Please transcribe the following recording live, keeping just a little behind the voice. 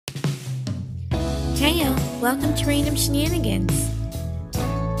Heyo, welcome to Random Shenanigans.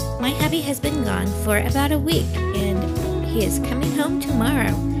 My hubby has been gone for about a week and he is coming home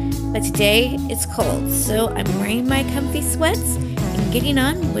tomorrow. But today it's cold, so I'm wearing my comfy sweats and getting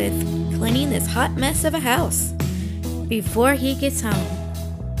on with cleaning this hot mess of a house before he gets home.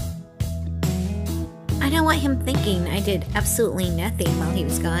 I don't want him thinking I did absolutely nothing while he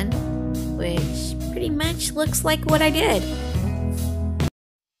was gone, which pretty much looks like what I did.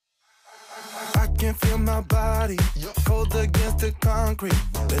 I can feel my body cold against the concrete,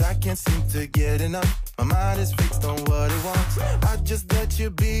 but I can't seem to get enough. My mind is fixed on what it wants. I just let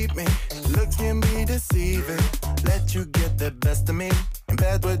you beat me. Looks can be deceiving. Let you get the best of me. In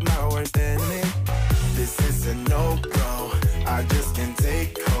bed with my worst enemy. This is a no-go. I just can't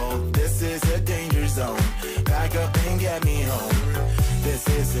take hold. This is a danger zone. Back up and get me home. This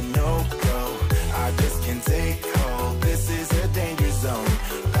is a no-go. I just can't take hold. This is a danger zone.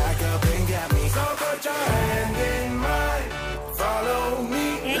 Back up and get me. So put your hand in mine. Follow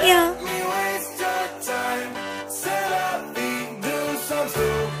me. Yeah. Let me waste your time. Set up, do some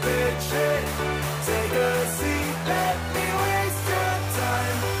stupid shit. Take a seat. Let me waste your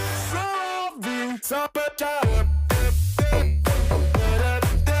time. So put your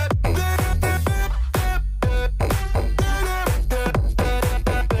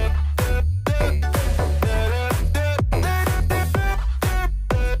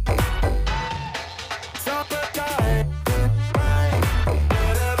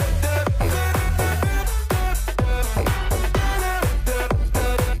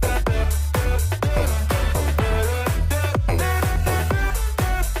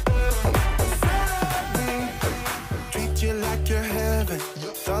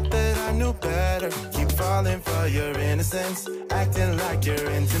for your innocence, acting like you're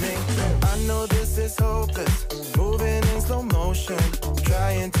into me. I know this is hopeless, moving in slow motion,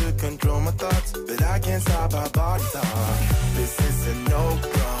 trying to control my thoughts, but I can't stop our body talk. This is a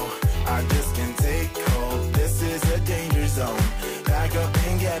no-go, I just can't take hold. This is a danger zone, back up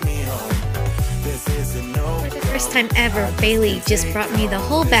and get me home. This is a no-go. For the first time ever, Bailey just brought me the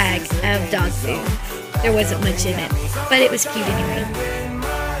whole bag of dog food. There wasn't much in it, but it was cute anyway.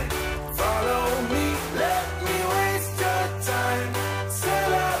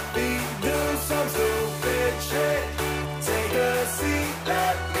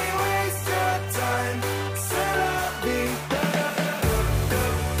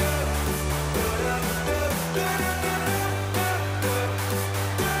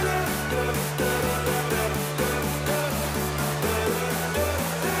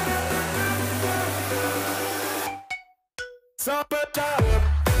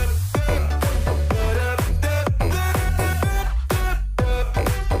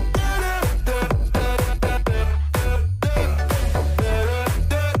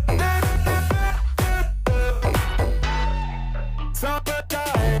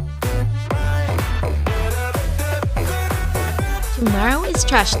 Tomorrow is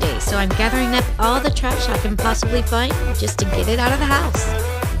trash day, so I'm gathering up all the trash I can possibly find just to get it out of the house.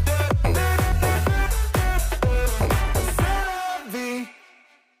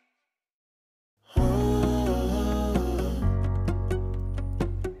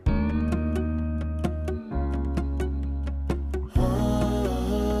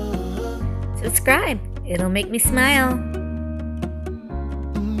 Subscribe, it'll make me smile.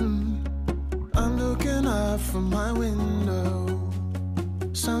 I'm looking up from my window.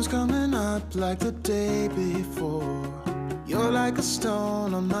 Sun's coming up like the day before. You're like a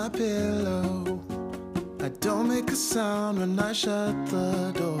stone on my pillow. I don't make a sound when I shut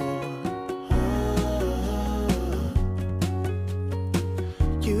the door.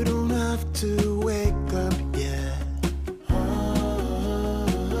 You don't have to wake up yet.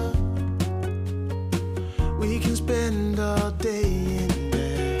 We can spend all day in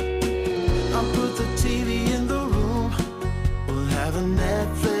bed. I'll put the TV in the room. We'll have a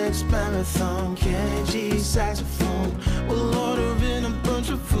Netflix marathon, Kenny G saxophone. We'll order in a bunch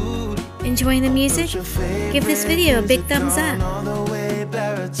of food. Enjoying the music? Give this video a big thumbs up. All the way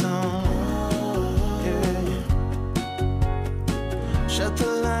baritone. Yeah. Shut the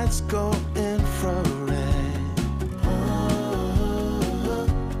lights, go infrared.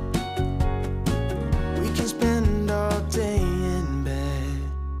 We can spend all day in bed.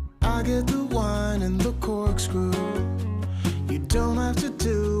 I get the wine and the corkscrew. You don't have to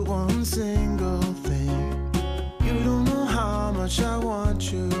do one single thing. You don't know how much I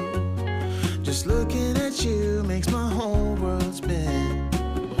want you. Just looking at you makes my whole world spin.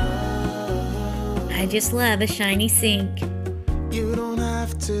 I just love a shiny sink. You don't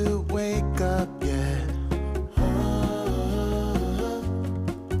have to wake up yet.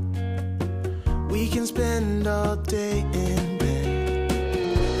 We can spend all day in bed.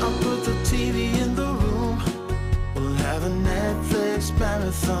 I'll put the TV in the room. We'll have a Netflix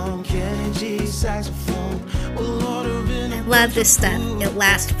marathon. Kenny G saxophone. We'll order in. I love this stuff. It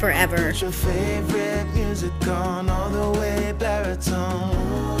lasts forever. Put your favorite music on all the way baritone.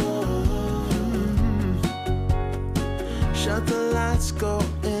 Shut the lights, go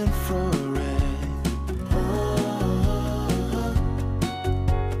infrared.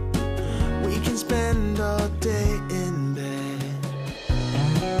 We can spend all day in bed.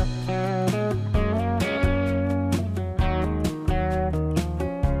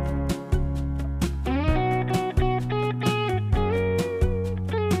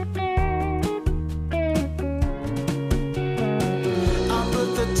 I'll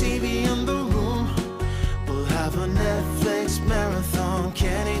put the TV in the room. We'll have a Netflix marathon.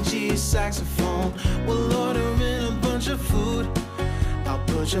 Kenny G saxophone. We'll order in a bunch of food. I'll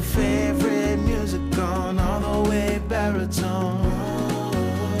put your favorite music on all the way baritone.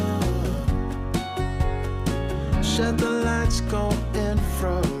 Shut the lights, go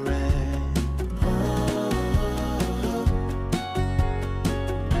infrared.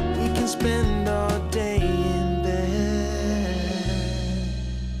 We can spend all day in bed.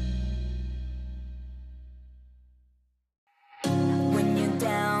 When you're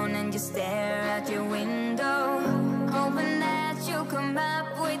down and you stare out your window, hoping that you'll come up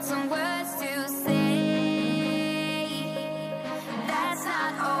with some words to say. That's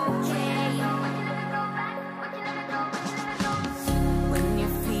not okay. When you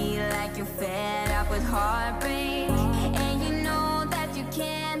feel like you're fed up with heartbreak, and you know that you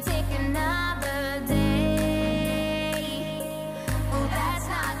can't take another day. Well, that's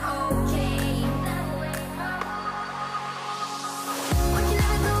not okay. We can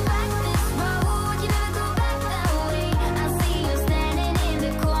never go back this road. You never go back that way. I see you standing in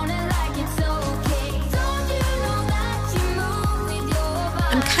the corner like it's okay. Don't you know that you move with your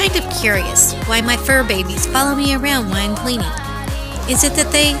body? I'm kind of curious why my fur babies follow me around while I'm cleaning. Is it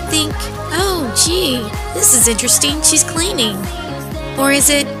that they think, oh, gee, this is interesting, she's cleaning? Or is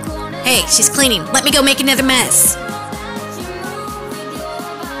it, hey, she's cleaning, let me go make another mess?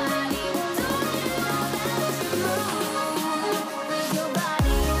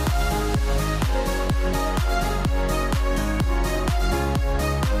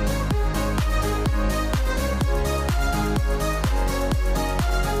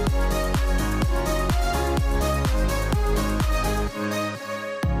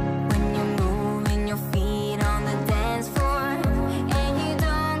 When you're moving your feet on the dance floor, and you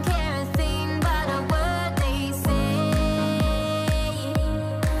don't care a thing about a word they say.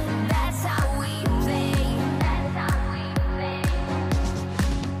 That's how we play. That's how we play.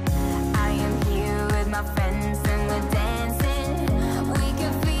 I am here with my friends and we're dancing. We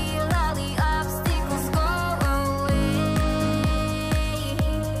can feel all the obstacles go away.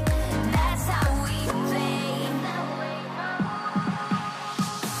 That's how we play.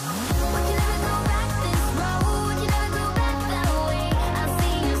 We can never go back this road. You never go back that way. I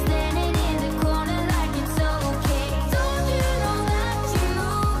see you standing in the corner like it's okay. Don't you know that you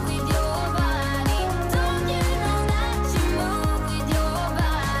move with your body? Don't you know that you move with your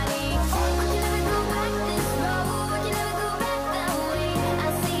body? We can never go back this road. You never go back that way. I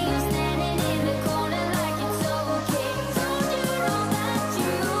see you standing in the corner like it's okay. Don't you know that you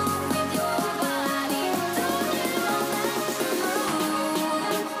move with your body? Don't you know that you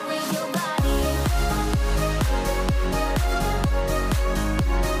move with your body?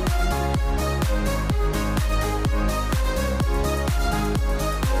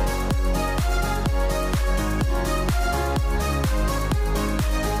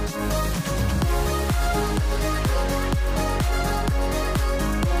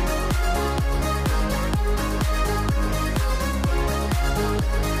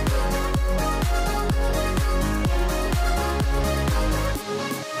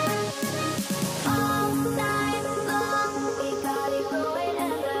 All night long, we got it going,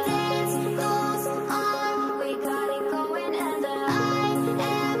 and the dance goes on. We got it going, and I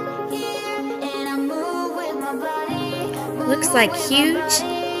am here, and I move with my body. Looks like huge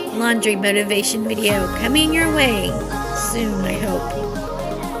laundry motivation video coming your way soon, I hope.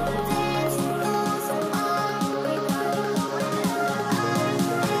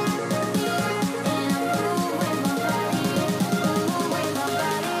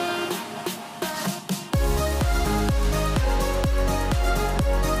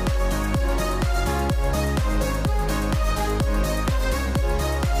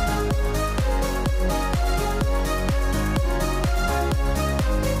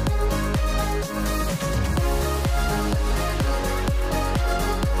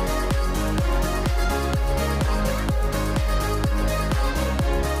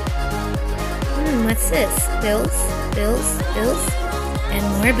 What's this? Bills, bills, bills, and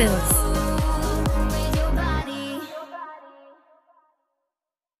more bills. With your body.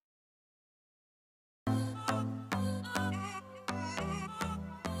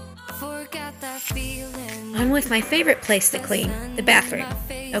 Forgot that feeling. On with my favorite place to clean, the bathroom.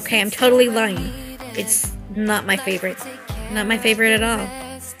 Okay, I'm totally lying. It's not my favorite. Not my favorite at all.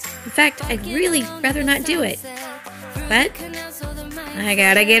 In fact, I'd really rather not do it. But I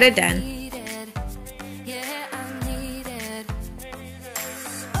gotta get it done. Yeah, I need it.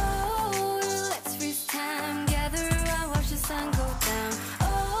 Oh, let's freeze time. Gather around, watch the sun go down.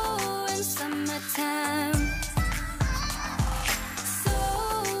 Oh, in summertime.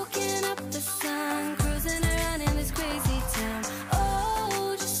 Soaking up the sun, cruising around in this crazy town.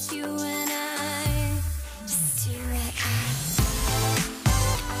 Oh, just you and I. Just you and I.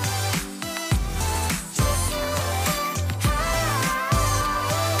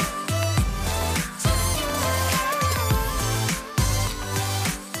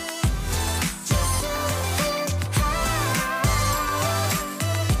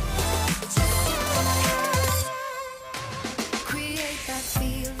 Create that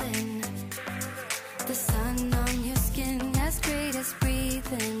feeling. The sun on your skin, as great as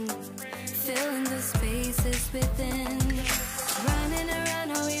breathing. Filling the spaces within. Running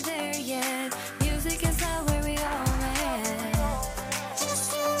around, are we there yet? Music is not where we all met.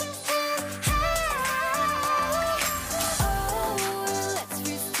 Oh, let's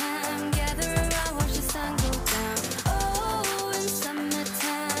freeze time. Gather around, watch the sun go down. Oh, in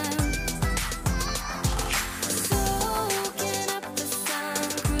summertime. Soaking up the sun,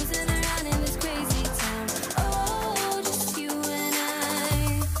 cruising around in this crazy town. Oh, just you and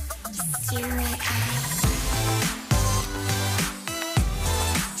I. Just you and I.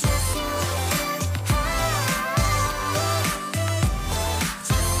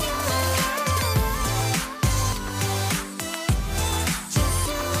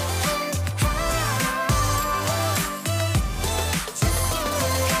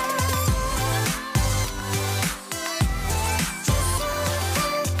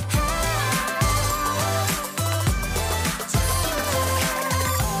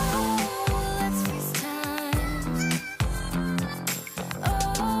 Let's freeze time.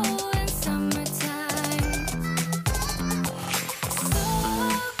 Oh, in summertime.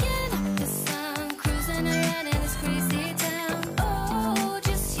 Soaking up the sun, cruising around in this crazy town. Oh,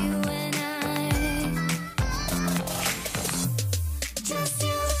 just you and I. Just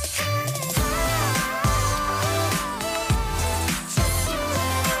you and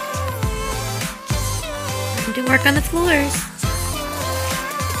Time to work on the floors.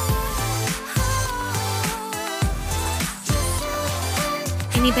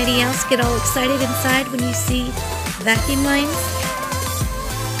 Anybody else get all excited inside when you see vacuum lines?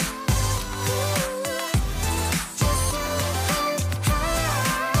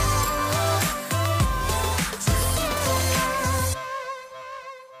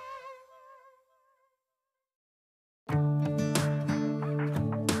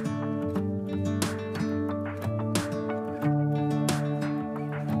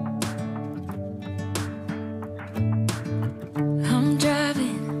 I'm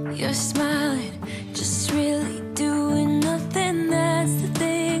driving, you're smiling, just really doing nothing. That's the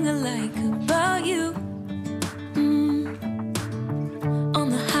thing I like about you. On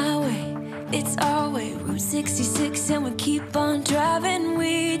the highway, it's our way, Route 66, and we keep on driving.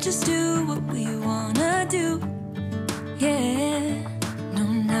 We just do what we wanna do. Yeah, no,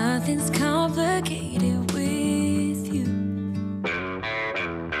 nothing's complicated with you.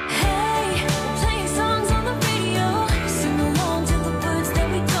 Hey, playing songs on the radio, sing along to the words that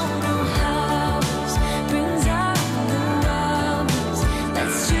we don't know how. Brings out the wildness.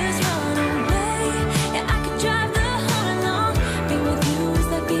 Let's just run away. Yeah, I could drive the whole along. Being with you is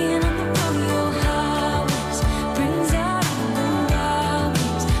like being on the rodeo highways. Brings out the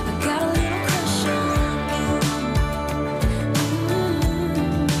wildness. I got a little crush on you.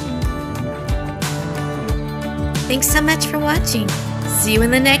 Thanks so much for watching. See you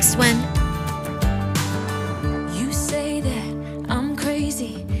in the next one. You say that I'm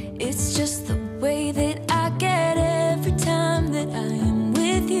crazy,